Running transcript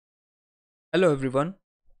Hello everyone.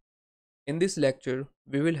 In this lecture,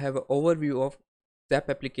 we will have an overview of ZAP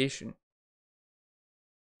application.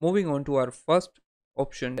 Moving on to our first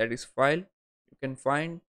option, that is file, you can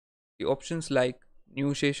find the options like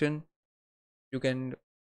new session. You can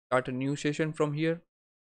start a new session from here,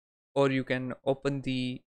 or you can open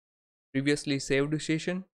the previously saved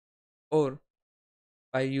session, or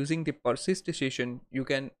by using the persist session, you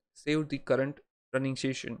can save the current running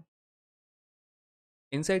session.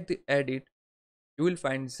 Inside the edit, you will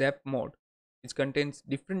find ZAP mode, which contains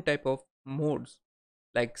different type of modes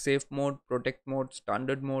like safe mode, protect mode,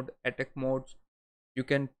 standard mode, attack modes. You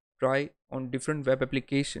can try on different web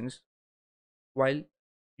applications while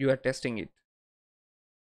you are testing it.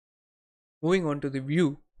 Moving on to the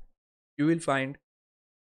view, you will find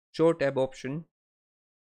show tab option.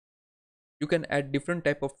 You can add different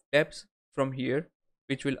type of tabs from here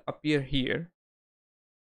which will appear here.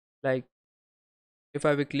 Like if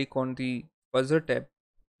I will click on the fuzzer tab,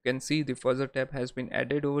 you can see the fuzzer tab has been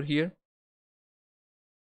added over here.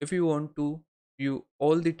 If you want to view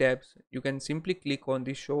all the tabs, you can simply click on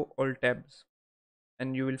the show all tabs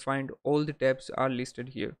and you will find all the tabs are listed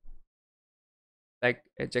here, like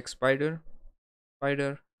Ajax Spider,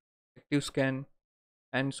 Active Scan,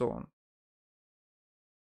 and so on.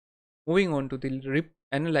 Moving on to the RIP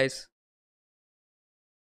Analyze,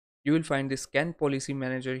 you will find the Scan Policy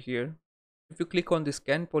Manager here. If you click on the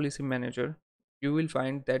Scan Policy Manager, you will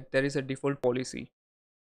find that there is a default policy,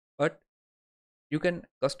 but you can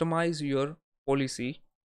customize your policy,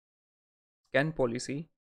 scan policy,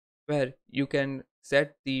 where you can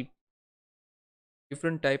set the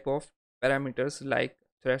different type of parameters like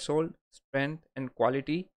threshold, strength, and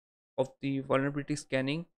quality of the vulnerability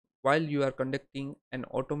scanning while you are conducting an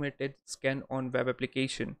automated scan on web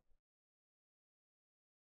application.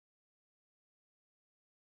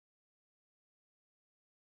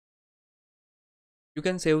 You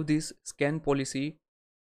can save this scan policy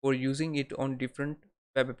for using it on different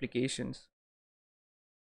web applications.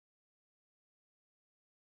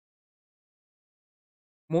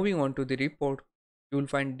 Moving on to the report, you will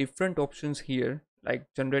find different options here like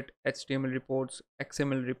generate HTML reports,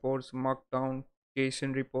 XML reports, markdown,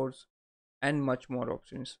 JSON reports, and much more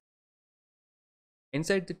options.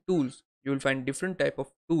 Inside the tools, you will find different type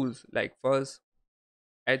of tools like fuzz,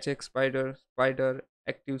 Ajax Spider,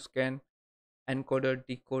 Active Scan, encoder,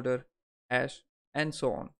 decoder, hash, and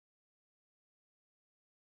so on.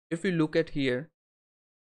 If you look at here,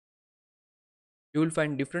 you will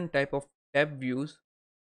find different type of tab views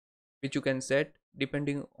which you can set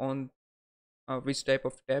depending on which type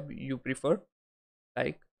of tab you prefer,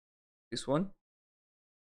 like this one.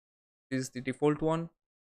 This is the default one,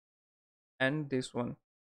 and this one.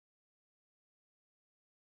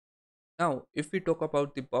 Now if we talk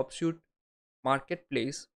about the Burpsuite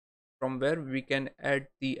marketplace, from where we can add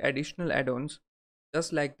the additional add-ons,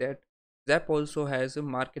 just like that, Zap also has a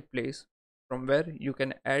marketplace from where you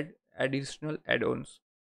can add additional add-ons.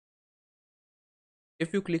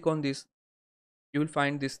 If you click on this, you will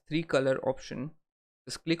find this three color option.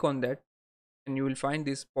 Just click on that and you will find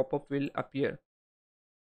this pop-up will appear.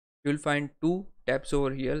 You will find two tabs over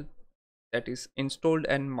here, that is installed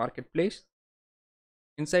and marketplace.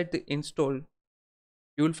 Inside the install,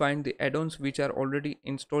 you will find the add-ons which are already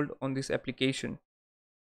installed on this application.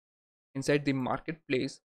 Inside the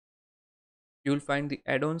marketplace, you will find the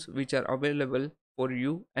add-ons which are available for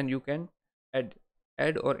you and you can add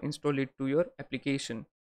or install it to your application.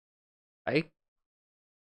 Like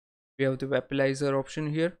we have the Vaporizer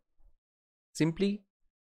option here. Simply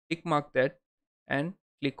tick mark that and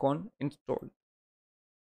click on install.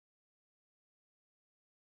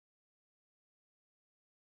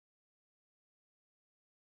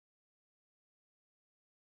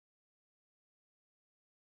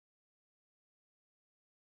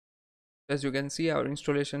 As you can see, our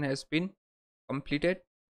installation has been completed.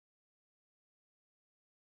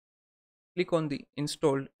 Click on the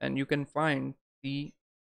installed and you can find the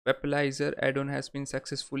Vaporizer add-on has been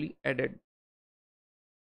successfully added.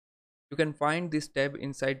 You can find this tab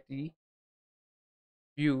inside the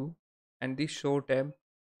view and the show tab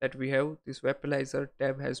that we have. This Vaporizer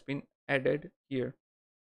tab has been added here.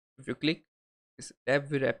 If you click, this tab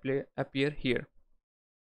will appear here.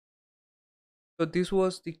 So this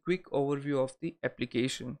was the quick overview of the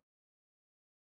application.